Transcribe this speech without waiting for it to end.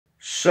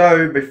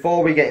So,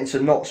 before we get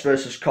into Notts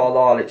versus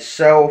Carlisle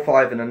itself,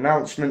 I have an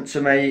announcement to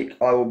make.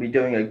 I will be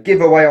doing a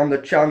giveaway on the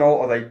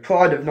channel of a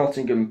Pride of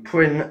Nottingham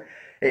print.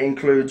 It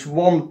includes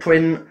one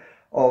print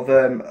of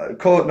a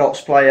current Notts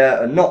player,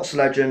 a Notts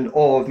legend,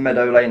 or of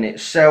Meadow Lane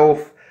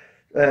itself.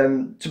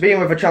 To be in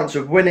with a chance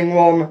of winning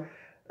one,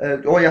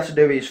 all you have to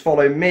do is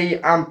follow me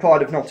and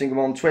Pride of Nottingham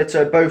on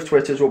Twitter. Both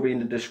Twitters will be in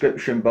the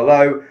description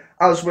below,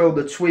 as will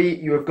the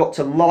tweet. You have got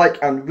to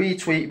like and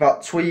retweet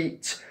that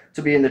tweet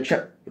to be in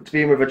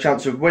with a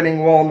chance of winning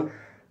one.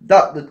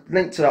 The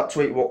link to that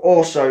tweet will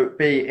also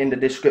be in the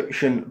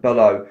description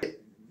below.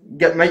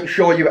 Make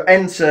sure you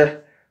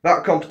enter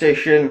that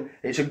competition.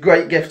 It's a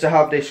great gift to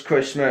have this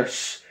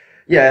Christmas.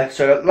 Yeah,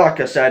 so like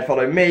I said,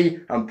 follow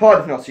me and Pride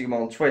of Nottingham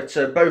on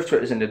Twitter. Both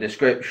Twitters in the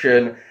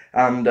description,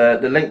 and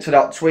the link to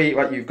that tweet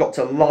that you've got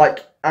to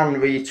like and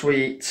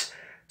retweet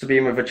to be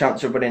in with a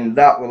chance of winning,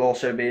 that will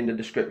also be in the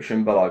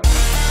description below.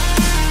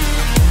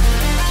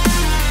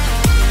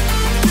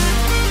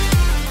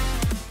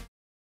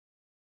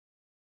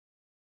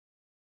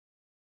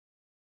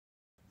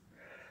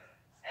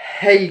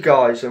 Hey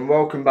guys, and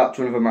welcome back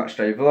to another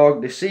matchday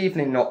vlog. This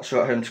evening Notts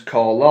are at home to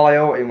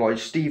Carlisle in what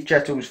is Steve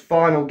Chettle's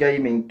final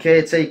game in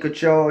caretaker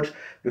charge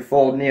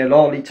before Neil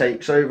Arley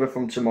takes over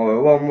from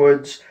tomorrow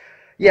onwards.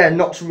 Yeah,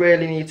 Notts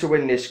really need to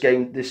win this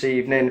game this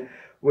evening.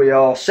 We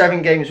are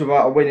 7 games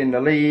without a win in the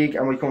league,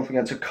 and we come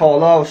against a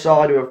Carlisle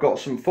side who have got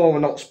some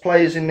former Notts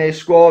players in their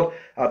squad.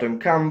 Adam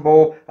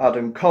Campbell,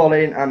 Adam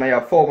Collin, and they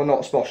have former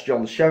Notts boss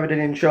John Sheridan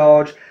in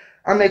charge.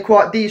 And they're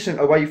quite decent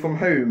away from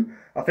home.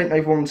 I think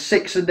they've won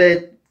 6 of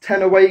their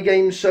 10 away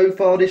games so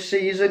far this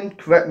season.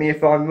 Correct me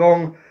if I'm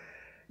wrong.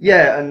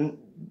 Yeah, and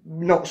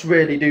Notts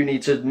really do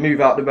need to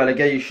move out the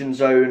relegation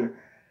zone,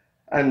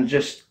 and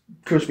just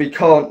because we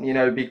can't,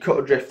 be cut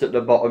adrift at the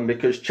bottom,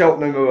 because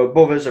Cheltenham are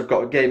above us, have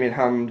got a game in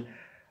hand,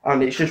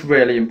 and it's just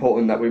really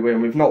important that we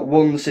win. We've not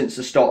won since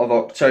the start of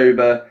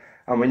October,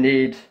 and we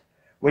need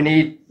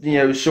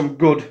some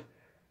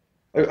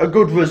a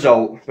good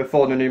result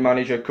before the new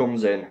manager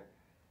comes in.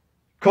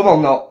 Come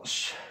on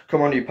Notts,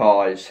 come on you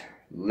pies,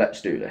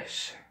 let's do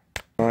this.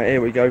 Right,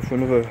 here we go for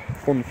another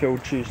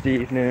fun-filled Tuesday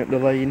evening at the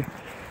Lane.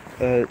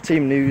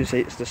 Team news: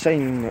 it's the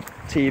same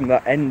team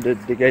that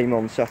ended the game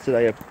on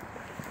Saturday.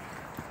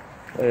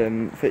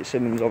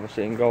 Fitzsimons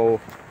obviously in goal,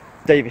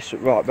 Davies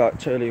at right back,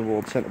 Turley and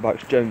Ward centre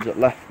backs, Jones at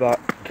left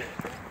back,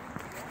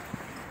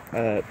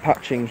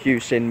 Patching,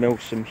 Husin,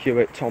 Milsom,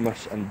 Hewitt,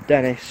 Thomas and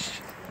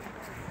Dennis.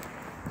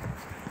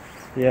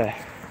 Yeah,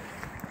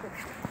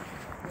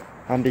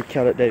 Andy,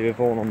 Kellett, David,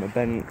 Vaughan on the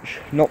bench.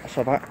 Notts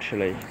have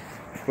actually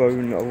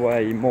thrown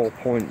away more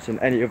points than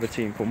any other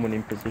team from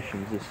winning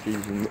positions this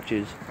season, which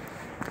is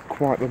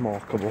quite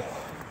remarkable.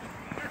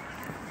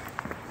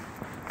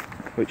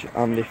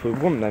 And if we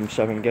won them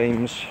 7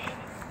 games,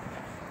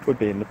 we'd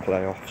be in the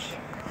playoffs.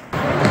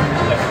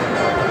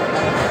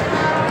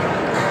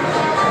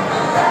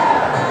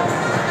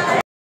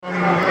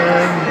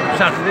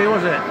 Saturday,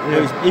 was it?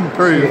 It was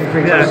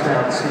improved.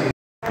 Yeah.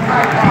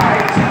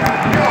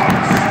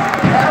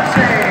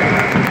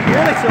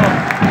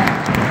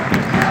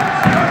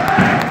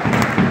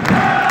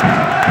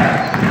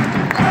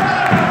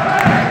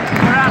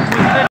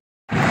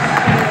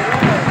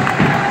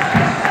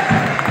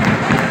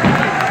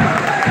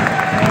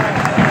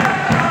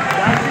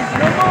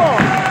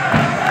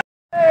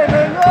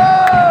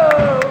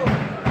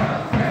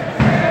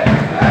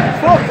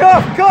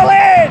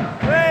 Collin!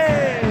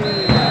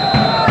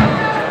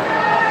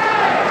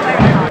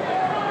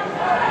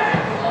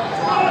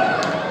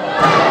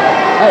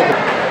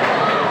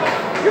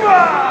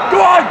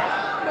 Go on!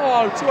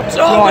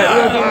 No, Right,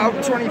 we're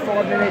about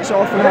 25 minutes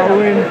off an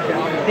hour in.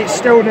 It's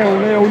still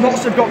 0-0.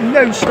 Notts have got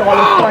no style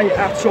of play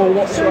at all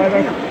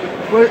whatsoever.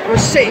 We're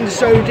sitting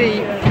so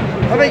deep.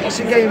 I think it's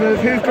a game of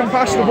who can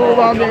pass the ball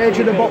around the edge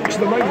of the box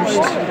the most.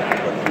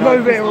 No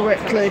real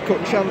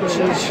clear-cut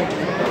chances.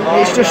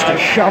 It's just a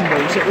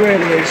shambles, it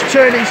really is.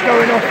 Turley's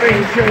going off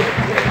injured.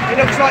 It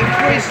looks like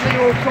Brisley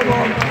will come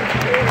on.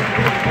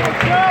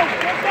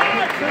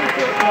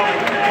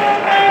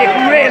 It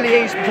really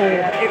is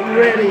poor. It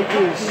really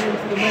is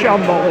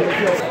shambolic.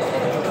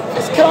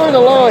 it's kind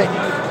of like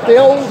the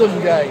Oldham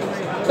game.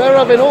 They're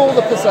having all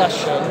the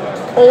possession,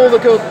 all the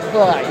good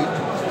play,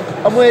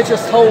 and we're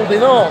just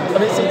holding on.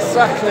 And it's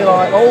exactly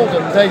like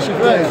Oldham, deja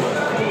vu.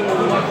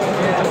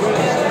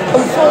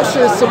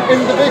 Unfortunately, some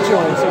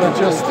individuals who are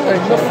just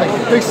doing nothing.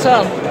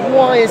 Husin,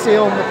 why is he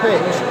on the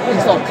pitch?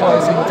 He's not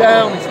closing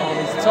down, he's not on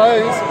his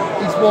toes,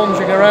 he's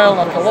wandering around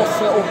like a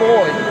lost little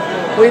boy.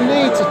 We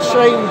need to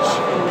change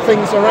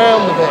things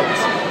around a bit,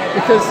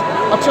 because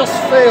I just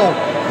feel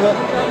that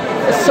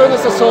as soon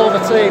as I saw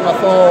the team, I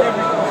thought,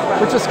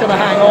 we're just going to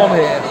hang on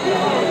here.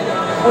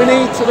 We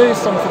need to do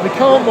something. We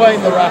can't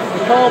blame the ref, we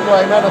can't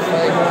blame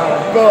anything,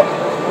 but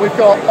we've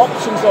got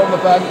options on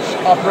the bench.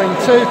 I bring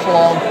Tootle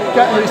on,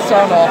 get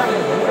Husin off,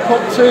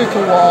 put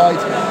Tootle wide,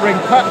 bring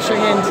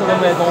Patching into the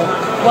middle,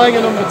 playing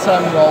a number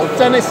 10 role.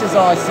 Dennis is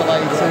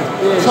isolated,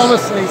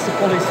 Thomas needs to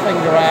pull his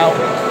finger out,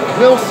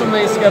 Milsom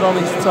needs to get on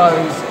his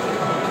toes.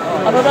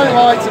 And I don't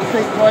like to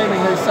keep blaming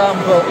Husin,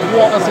 but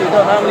what has he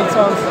done? How many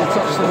times has he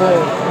touched the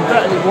ball?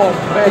 Exactly one.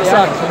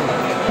 Exactly.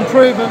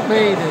 Improvement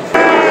needed.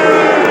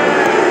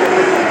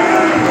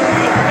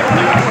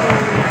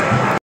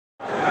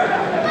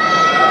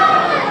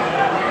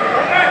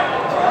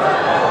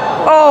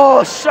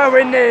 Oh, so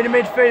in there in the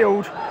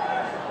midfield.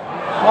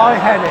 Why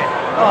head it?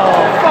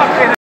 Oh,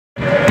 fucking.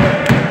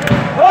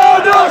 Oh,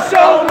 no,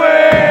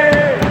 Sowerby!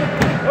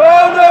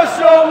 Oh, no,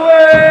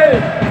 Sowerby!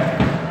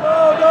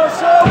 Oh, no,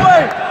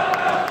 Sowerby!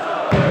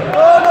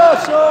 Oh, no,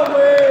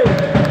 Sowerby!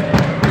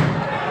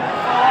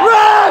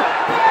 Run!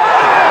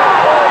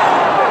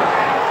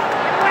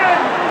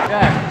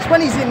 Yeah. It's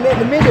when he's in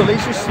the middle,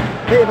 he's just a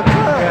bit of a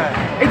clown.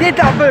 Yeah. He did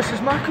that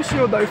versus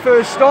Macclesfield though,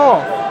 first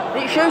half.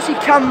 It shows he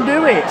can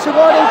do it. So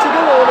why don't you do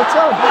it all the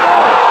time?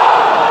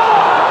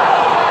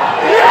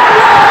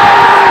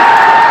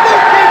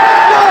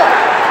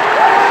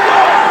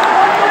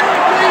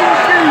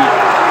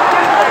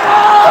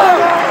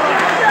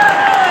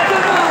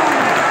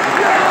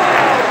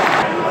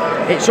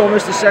 It's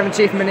almost the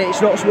 70th minute, it's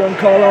not 1,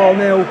 Carlisle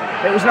 0.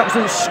 It was an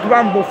absolute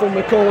scramble from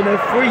the corner,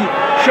 3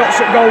 shots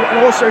at goal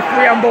and also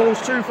 3 handballs,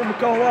 2 from the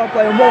Carlisle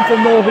player and 1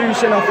 from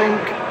Husin, I think.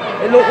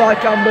 It looked like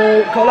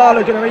handball.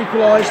 Carlisle are going to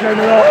equalise, no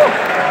they're not.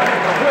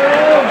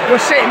 We're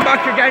sitting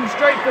back again,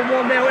 straight from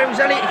 1-0. It was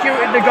Elliot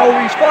Hewitt in the goal,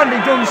 he's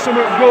finally done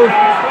something good.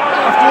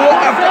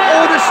 After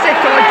all the stick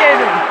I gave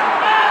him.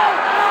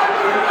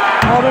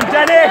 Hold on,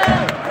 Dennis!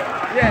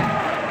 Yeah.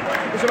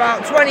 There's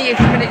about 20-ish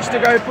minutes to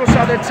go plus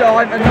added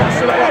time and not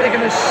so look like they're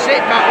going to sit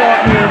back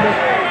like normal.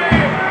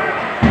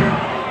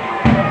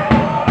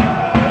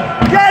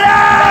 Get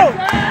out!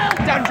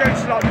 Dan Jones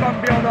is like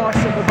Bambi on ice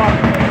at the back.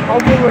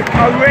 I'm worried,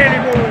 I'm really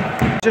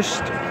worried.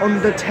 Just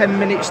under 10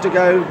 minutes to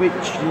go,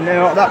 which you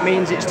know what that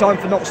means, it's time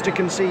for Notts to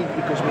concede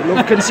because we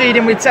love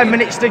conceding with 10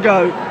 minutes to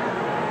go.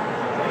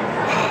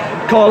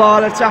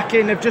 Carlisle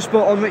attacking, they've just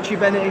brought on Richie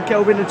Bennett and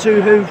Kelvin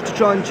Etuhu to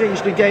try and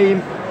change the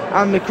game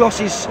and the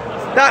crosses.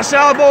 That's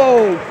our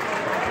ball!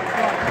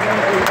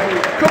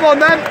 Come on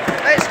then,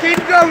 let's keep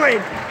going!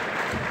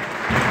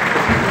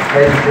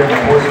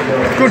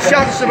 Good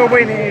chance of a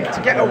win here,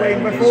 to get a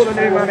win before the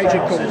new manager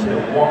comes.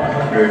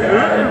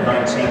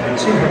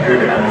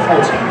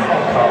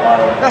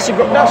 That's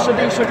a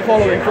decent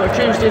following for a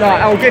Tuesday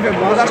night, I'll give him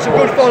that. That's a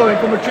good following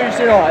from a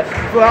Tuesday night,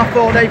 but I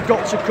thought they've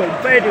got to come.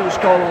 Fair dues,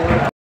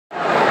 Collin.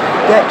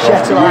 Get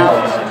Shettle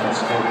out.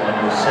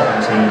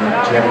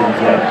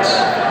 17,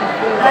 Yates.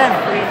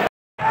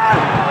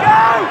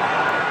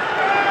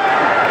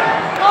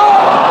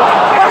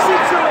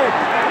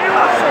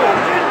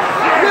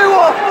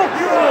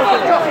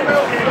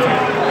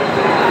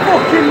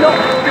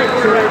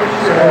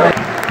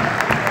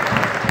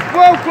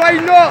 Well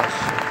played, Notts!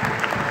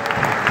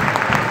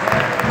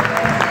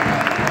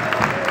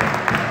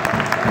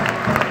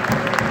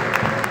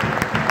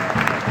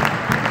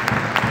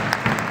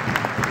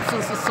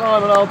 Since the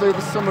time and I'll do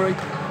the summary.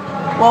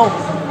 Well,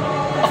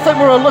 I think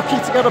we were lucky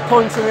to get a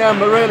point in the end,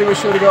 but really we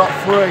should have got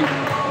 3.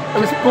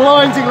 And it's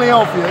blindingly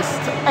obvious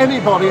to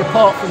anybody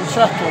apart from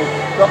Chettle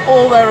that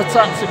all their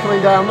attacks are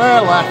coming down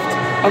their left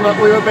and that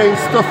we were being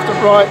stuffed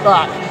at right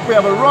back. We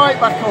have a right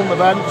back on the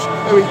bench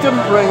who he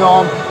didn't bring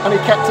on and he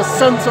kept a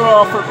centre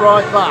half at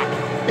right back.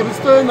 He was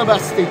doing the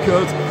best he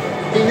could.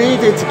 He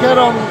needed to get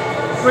on,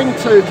 bring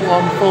Tootle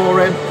on for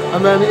him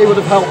and then he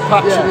would have helped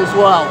Patchen as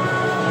well.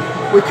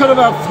 We could have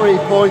had 3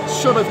 points,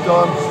 should have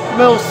done.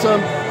 Milsom,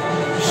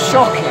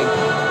 shocking.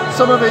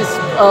 Some of his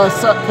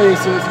set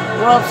pieces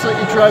were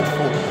absolutely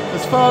dreadful.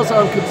 As far as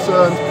I'm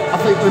concerned, I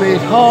think we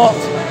need heart,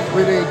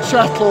 we need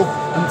Chettle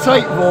and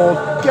take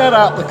Vaughan, get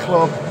out the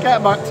club,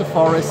 get back to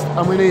Forest,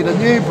 and we need a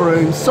new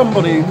Broom,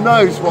 somebody who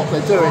knows what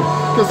they're doing,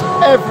 because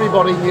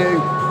everybody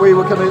knew they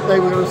were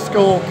going to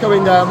score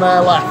coming down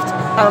their left,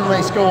 and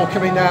they score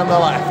coming down the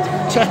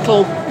left.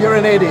 Chettle, you're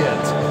an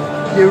idiot.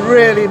 You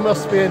really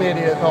must be an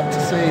idiot not to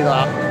see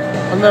that.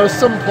 And there are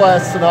some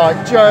players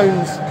tonight,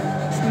 Jones,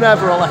 it's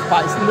never a left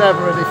back, it's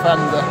never a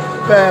defender,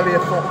 barely a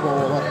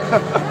footballer.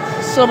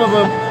 Some of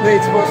them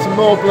need to put some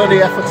more bloody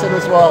effort in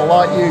as well,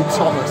 like you,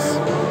 Thomas.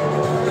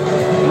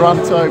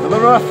 Rant over. The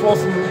ref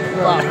wasn't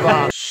that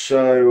bad.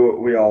 So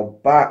we are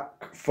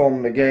back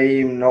from the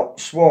game.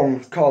 Notts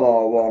 1,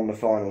 Carlisle 1, the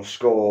final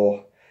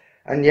score.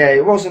 And yeah,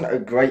 it wasn't a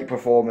great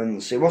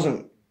performance. It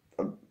wasn't,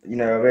 a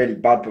really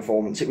bad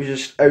performance. It was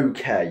just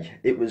okay.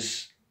 It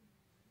was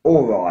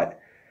all right.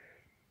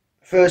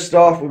 First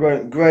half, we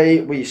weren't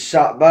great. We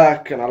sat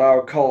back and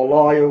allowed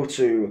Carlisle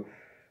to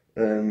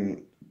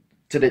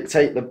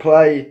dictate the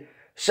play.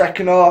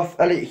 Second half,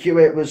 Elliot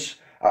Hewitt was...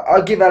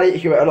 I give Elliot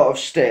Hewitt a lot of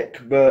stick,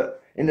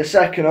 but in the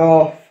second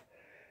half,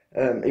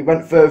 he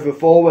went further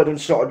forward and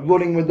started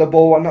running with the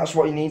ball, and that's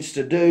what he needs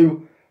to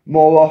do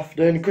more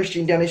often.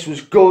 Christian Dennis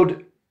was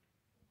good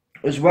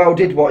as well,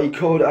 did what he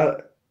could.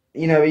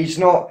 He's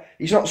not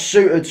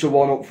suited to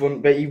one up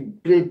front, but he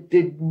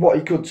did what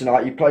he could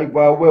tonight. He played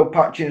well. Will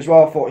Patchen as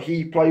well, I thought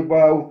he played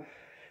well.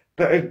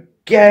 But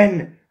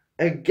again,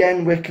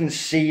 we're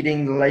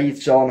conceding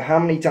late on. How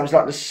many times?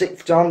 Like the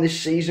 6th time this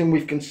season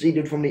we've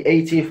conceded from the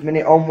 80th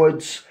minute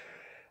onwards.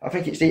 I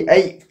think it's the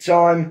 8th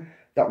time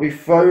that we've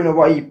thrown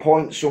away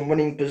points from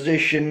winning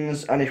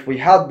positions, and if we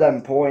had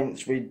them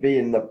points, we'd be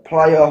in the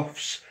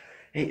playoffs.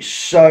 It's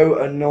so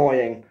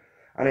annoying,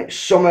 and it's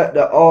something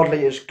that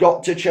Ardley has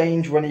got to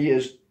change when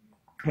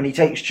he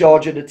takes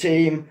charge of the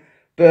team.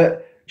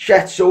 But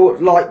Shettle,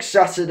 like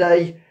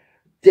Saturday,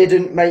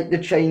 didn't make the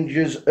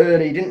changes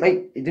early. He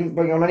didn't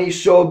bring on any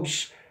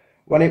subs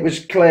when it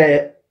was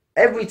clear.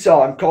 Every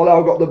time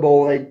Carlisle got the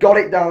ball, they got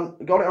it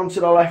onto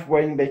the left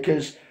wing,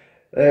 because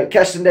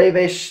Keston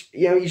Davies,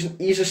 you know,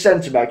 he's a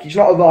centre back. He's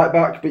not a right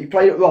back, but he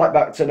played at right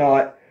back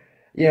tonight.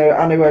 You know,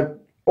 and they were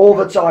all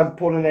the time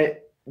putting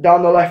it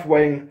down the left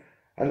wing,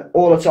 and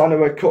all the time they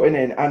were cutting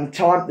in. And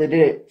they did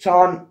it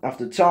time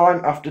after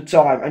time after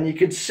time, and you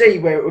could see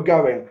where it was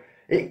going.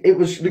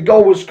 The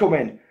goal was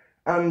coming,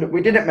 and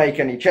we didn't make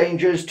any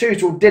changes.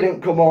 Tootle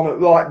didn't come on at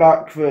right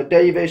back for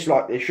Davies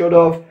like they should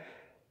have.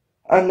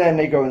 And then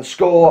they go and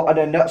score, and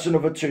then that's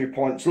another 2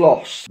 points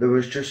lost. There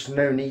was just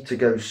no need to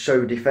go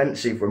so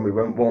defensive when we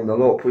went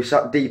 1-0 up. We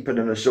sat deeper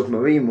than a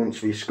submarine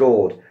once we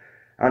scored,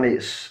 and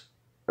it's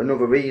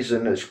another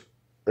reason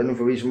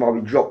why we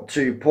dropped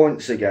 2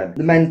 points again.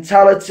 The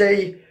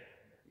mentality,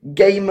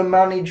 game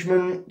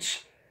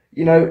management,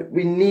 you know,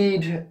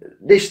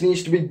 this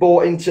needs to be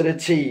brought into the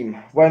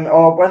team. When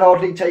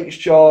Ardley takes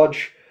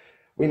charge,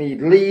 we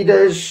need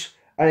leaders,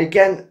 and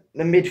again,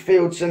 the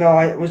midfield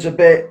tonight was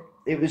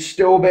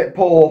still a bit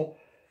poor.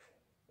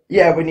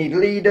 Yeah, we need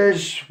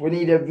leaders. We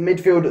need a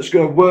midfield that's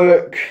going to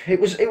work. It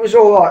was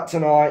all right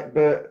tonight,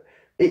 but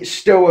it's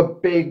still a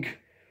big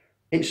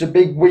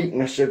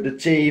weakness of the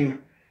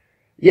team.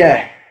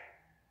 Yeah.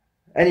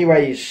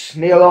 Anyways,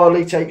 Neil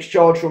Ardley takes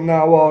charge from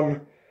now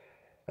on.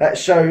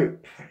 Let's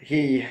hope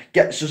he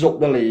gets us up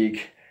the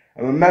league.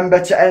 And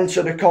remember to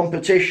enter the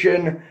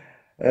competition.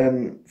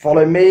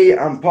 Follow me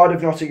and Pride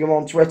of Nottingham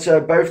on Twitter.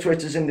 Both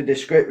Twitters in the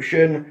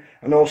description.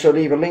 And also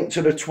leave a link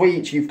to the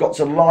tweet. You've got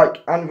to like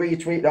and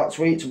retweet that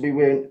tweet to be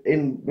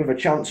in with a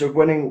chance of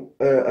winning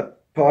a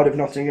Pride of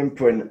Nottingham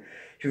print.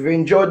 If you've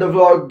enjoyed the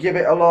vlog, give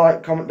it a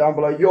like. Comment down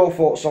below your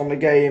thoughts on the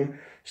game.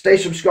 Stay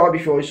subscribed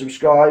if you're already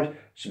subscribed.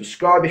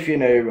 Subscribe if you're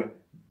new.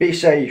 Be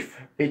safe.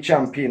 Be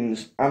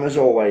champions. And as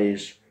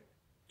always,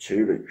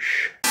 Tootle.